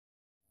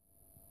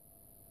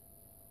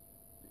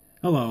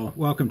Hello,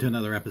 welcome to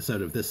another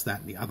episode of This, That,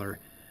 and the Other.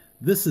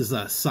 This is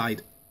a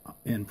site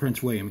in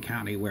Prince William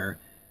County where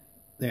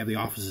they have the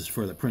offices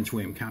for the Prince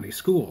William County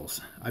schools.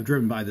 I've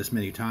driven by this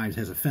many times, it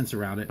has a fence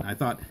around it, and I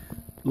thought it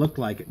looked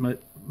like it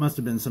must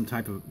have been some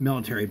type of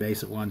military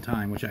base at one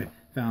time, which I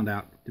found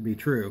out to be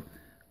true.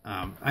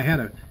 I had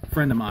a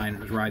friend of mine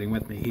who was riding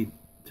with me. He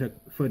took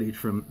footage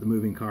from the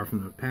moving car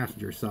from the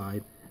passenger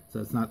side, so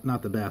it's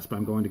not the best, but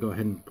I'm going to go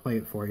ahead and play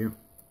it for you.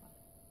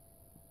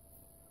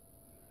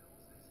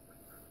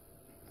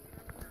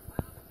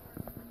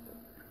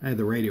 I had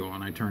the radio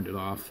on, I turned it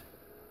off.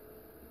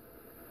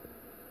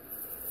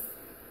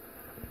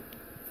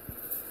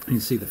 You can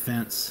see the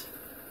fence,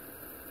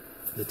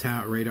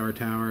 the radar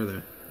tower,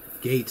 the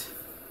gate.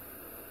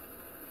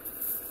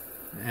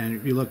 And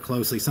if you look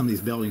closely, some of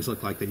these buildings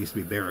look like they used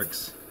to be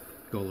barracks.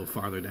 Go a little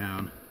farther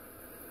down.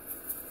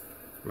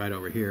 Right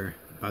over here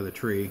by the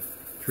trees,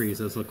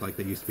 those look like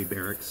they used to be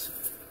barracks.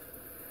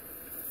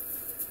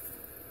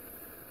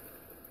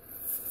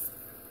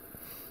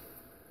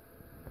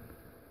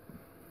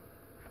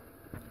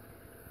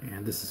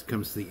 And this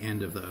comes to the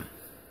end of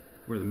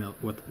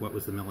what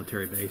was the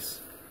military base.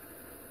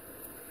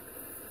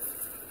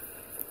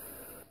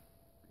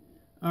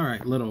 All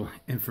right, little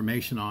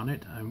information on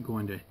it. I'm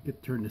going to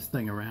turn this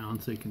thing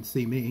around so you can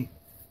see me.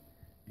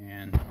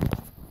 And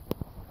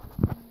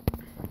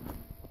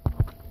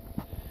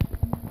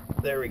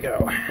there we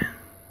go.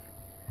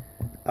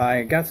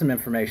 I got some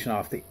information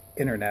off the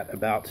internet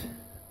about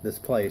this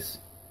place.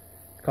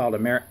 It's called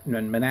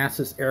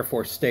Manassas Air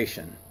Force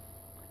Station.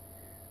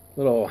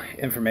 Little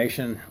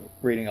information,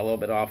 reading a little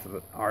bit off of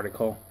an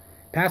article.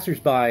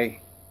 Passers-by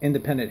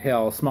Independent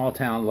Hill, small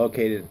town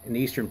located in the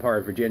eastern part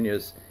of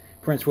Virginia's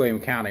Prince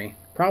William County,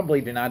 probably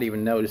do not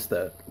even notice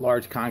the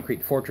large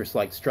concrete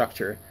fortress-like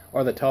structure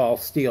or the tall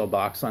steel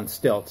box on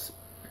stilts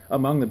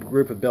among the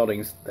group of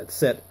buildings that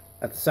sit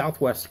at the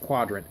southwest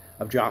quadrant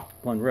of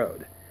Joplin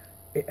Road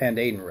and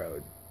Aden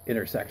Road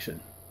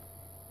intersection.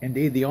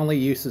 Indeed, the only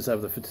uses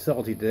of the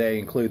facility today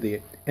include the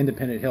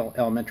Independent Hill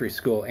Elementary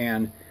School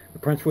and the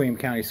Prince William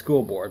County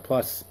School Board,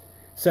 plus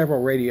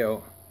several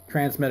radio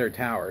transmitter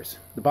towers.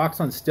 The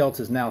box on stilts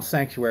is now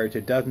sanctuary to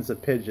dozens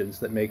of pigeons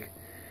that make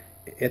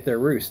it their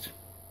roost.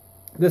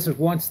 This was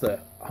once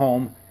the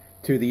home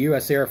to the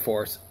U.S. Air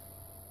Force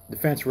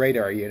Defense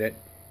Radar Unit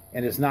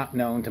and is not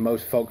known to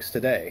most folks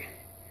today,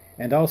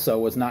 and also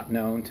was not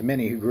known to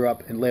many who grew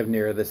up and lived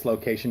near this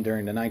location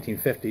during the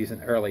 1950s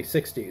and early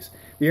 60s.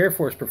 The Air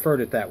Force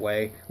preferred it that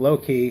way,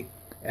 low-key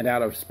and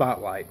out of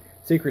spotlight.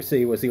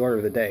 Secrecy was the order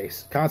of the day.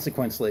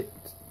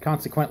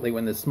 Consequently,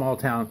 when the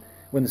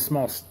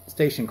small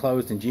station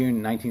closed in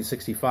June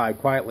 1965,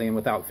 quietly and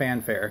without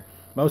fanfare,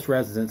 most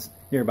residents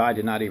nearby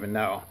did not even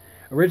know.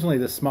 Originally,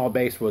 this small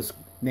base was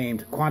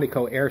named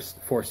Quantico Air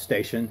Force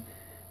Station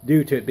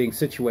due to it being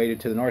situated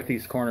to the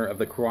northeast corner of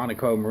the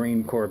Quantico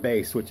Marine Corps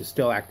Base, which is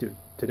still active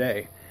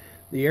today.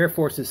 The Air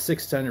Force's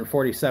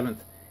 647th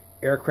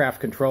Aircraft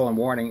Control and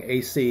Warning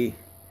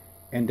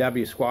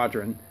AC&W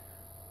Squadron,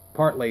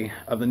 partly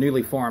of the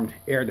newly formed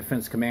Air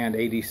Defense Command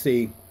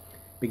ADC,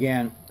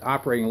 began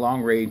operating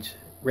long-range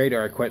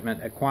radar equipment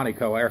at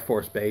Quantico Air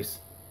Force Base,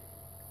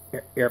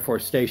 Air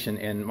Force Station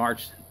in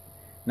March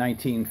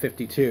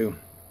 1952.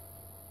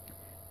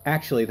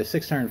 Actually, the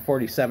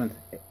 647th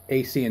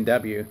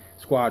AC&W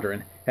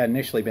Squadron had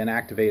initially been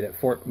activated at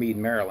Fort Meade,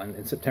 Maryland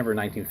in September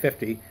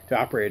 1950 to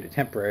operate a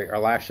temporary or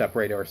lash-up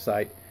radar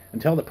site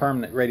until the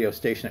permanent radio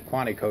station at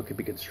Quantico could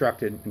be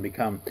constructed and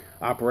become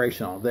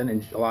operational. Then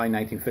in July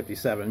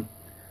 1957,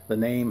 the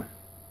name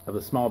of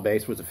the small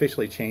base was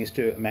officially changed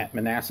to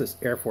Manassas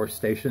Air Force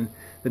Station.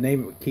 The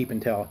name it would keep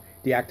until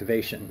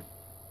deactivation.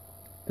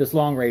 This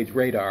long-range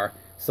radar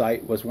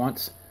site was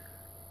once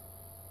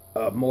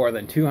of more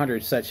than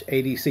 200 such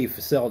ADC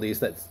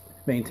facilities that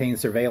maintained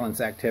surveillance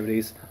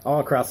activities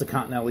all across the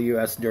continental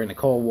U.S. during the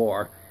Cold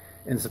War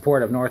in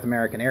support of North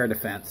American Air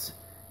Defense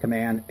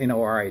Command,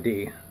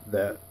 NORAD.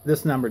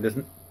 This number does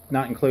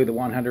not include the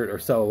 100 or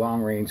so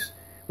long-range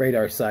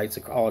radar sites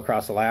all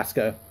across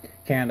Alaska,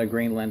 Canada,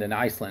 Greenland, and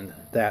Iceland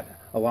that,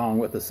 along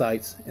with the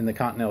sites in the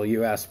continental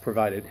U.S.,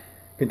 provided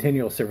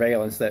continual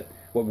surveillance that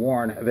would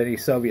warn of any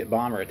Soviet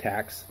bomber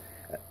attacks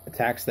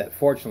that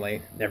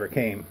fortunately never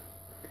came.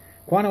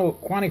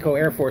 Quantico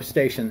Air Force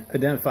Station,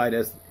 identified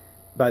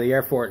by the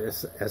Air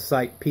Force as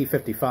Site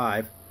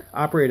P-55,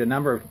 operated a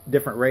number of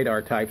different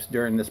radar types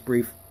during this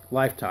brief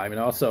lifetime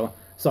and also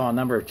saw a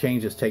number of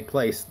changes take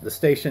place. The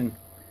station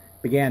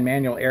began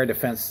manual air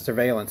defense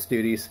surveillance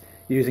duties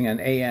using an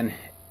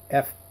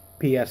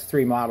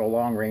AN-FPS-3 model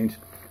long-range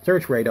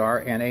search radar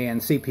and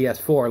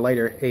AN-CPS-4,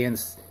 later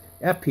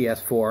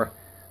AN-FPS-4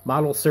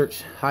 model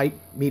search height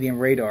medium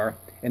radar.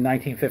 In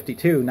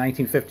 1952,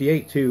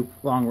 1958, two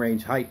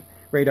long-range height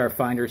radar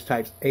finders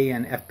types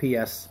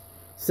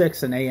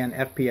AN-FPS-6 and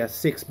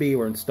AN-FPS-6B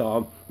were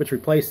installed, which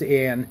replaced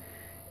the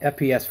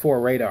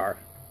AN-FPS-4 radar.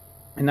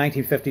 In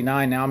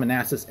 1959, now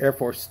Manassas Air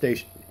Force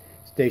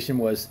Station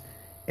was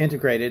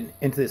integrated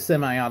into the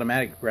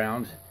Semi-Automatic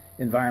Ground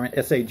Environment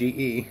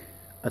SAGE,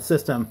 a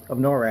system of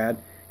NORAD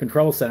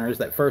control centers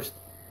that first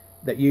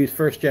that used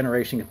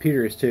first-generation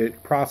computers to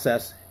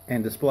process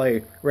and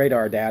display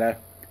radar data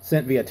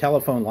sent via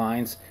telephone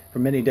lines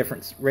from many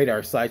different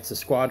radar sites. The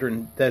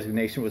squadron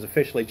designation was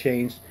officially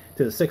changed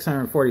to the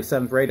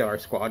 647th Radar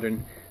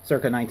Squadron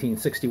circa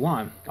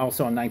 1961.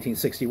 Also in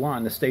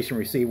 1961, the station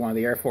received one of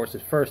the Air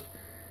Force's first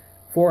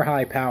 4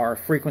 high-power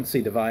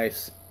frequency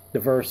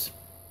diverse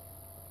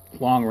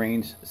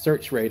long-range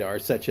search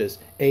radars, such as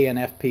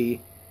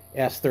ANFP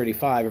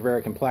S-35, a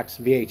very complex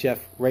VHF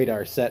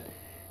radar set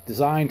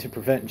designed to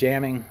prevent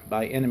jamming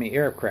by enemy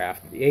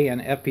aircraft. The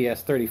AN-FP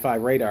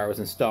S-35 radar was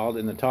installed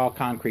in the tall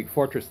concrete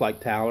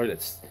fortress-like tower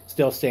that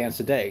still stands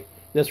today.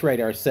 This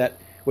radar set,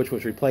 which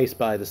was replaced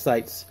by the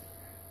site's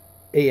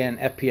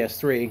AN-FP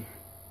S-3,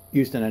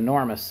 used an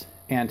enormous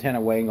antenna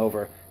weighing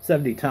over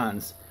 70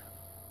 tons.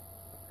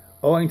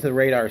 Owing to the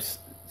radar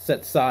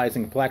set's size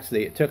and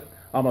complexity, it took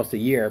almost a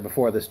year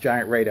before this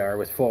giant radar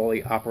was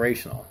fully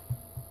operational.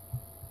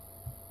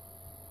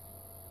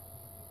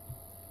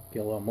 Get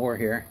a little more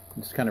here.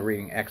 I'm just kind of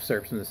reading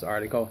excerpts from this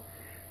article.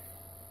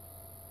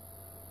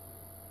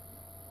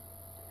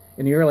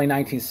 In the early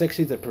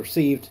 1960s, the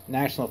perceived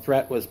national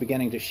threat was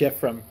beginning to shift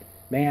from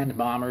manned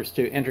bombers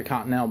to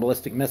intercontinental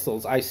ballistic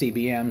missiles,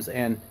 ICBMs,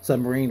 and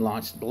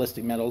submarine-launched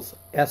ballistic missiles,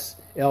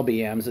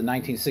 SLBMs. In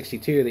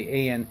 1962,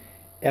 the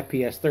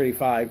AN-FP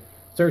S-35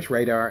 search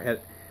radar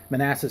at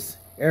Manassas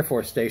Air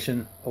Force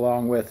Station,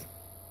 along with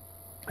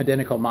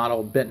identical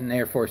model Benton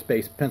Air Force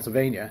Base,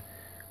 Pennsylvania,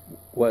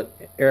 was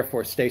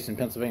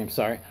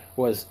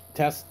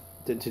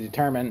tested to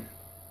determine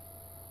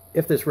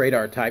if this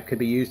radar type could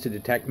be used to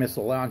detect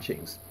missile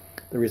launchings.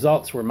 The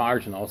results were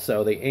marginal,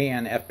 so the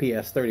AN-FP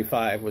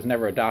S-35 was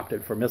never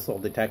adopted for missile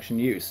detection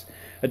use.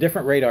 A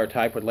different radar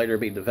type would later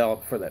be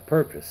developed for that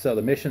purpose, so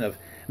the mission of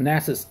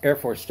Manassas Air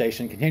Force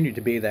Station continued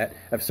to be that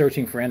of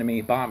searching for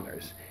enemy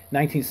bombers. In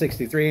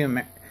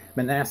 1963,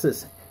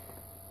 Manassas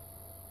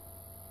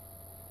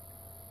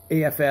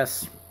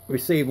AFS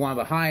received one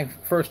of the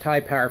first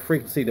high-power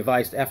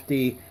frequency-devised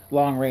FD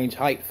long-range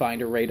height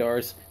finder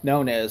radars,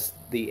 known as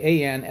the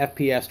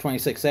AN-FP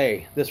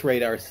S-26A. This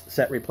radar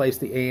set replaced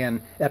the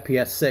AN-FP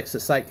S-6. The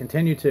site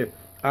continued to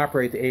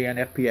operate the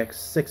AN-FP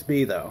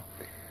S-6B, though.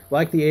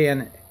 Like the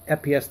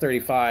AN-FP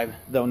S-35,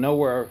 though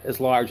nowhere as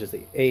large as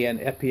the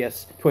AN-FP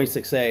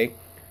S-26A,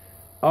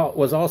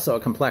 was also a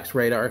complex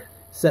radar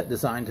set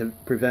designed to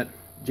prevent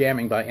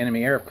jamming by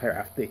enemy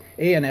aircraft. The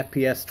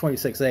AN-FP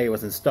S-26A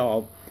was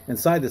installed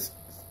inside this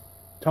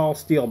tall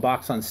steel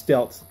box on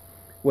stilts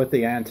with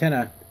the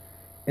antenna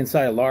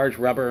inside a large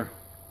rubber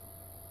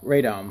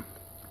radome.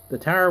 The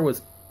tower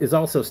is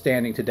also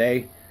standing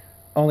today,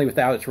 only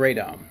without its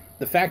radome.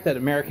 The fact that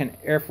American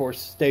Air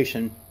Force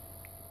Station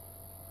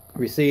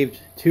received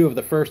 2 of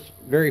the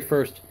very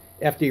first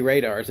FD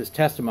radars is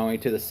testimony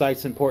to the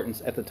site's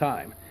importance at the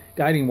time,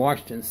 guiding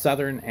Washington's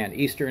southern and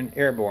eastern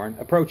airborne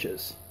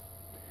approaches.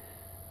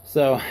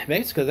 So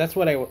basically, that's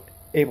what I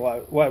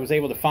was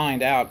able to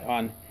find out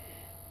on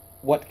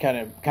what kind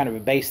of a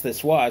base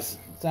this was.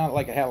 It sounded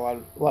like it had a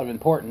lot of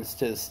importance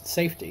to the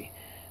safety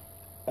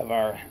of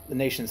the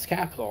nation's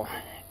capital.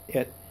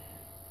 It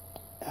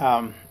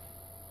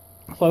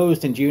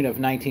closed in June of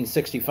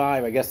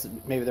 1965. I guess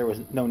maybe there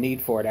was no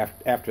need for it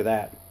after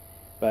that.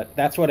 But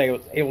that's what I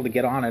was able to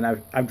get on,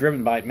 and I've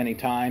driven by it many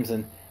times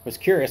and was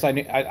curious.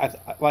 Like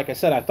I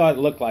said, I thought it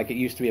looked like it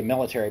used to be a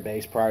military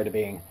base prior to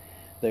being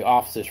the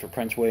offices for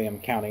Prince William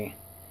County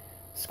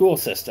school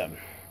system.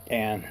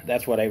 And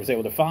that's what I was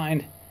able to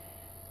find.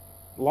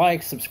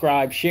 Like,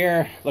 subscribe,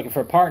 share, looking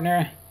for a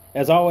partner.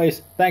 As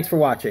always, thanks for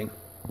watching.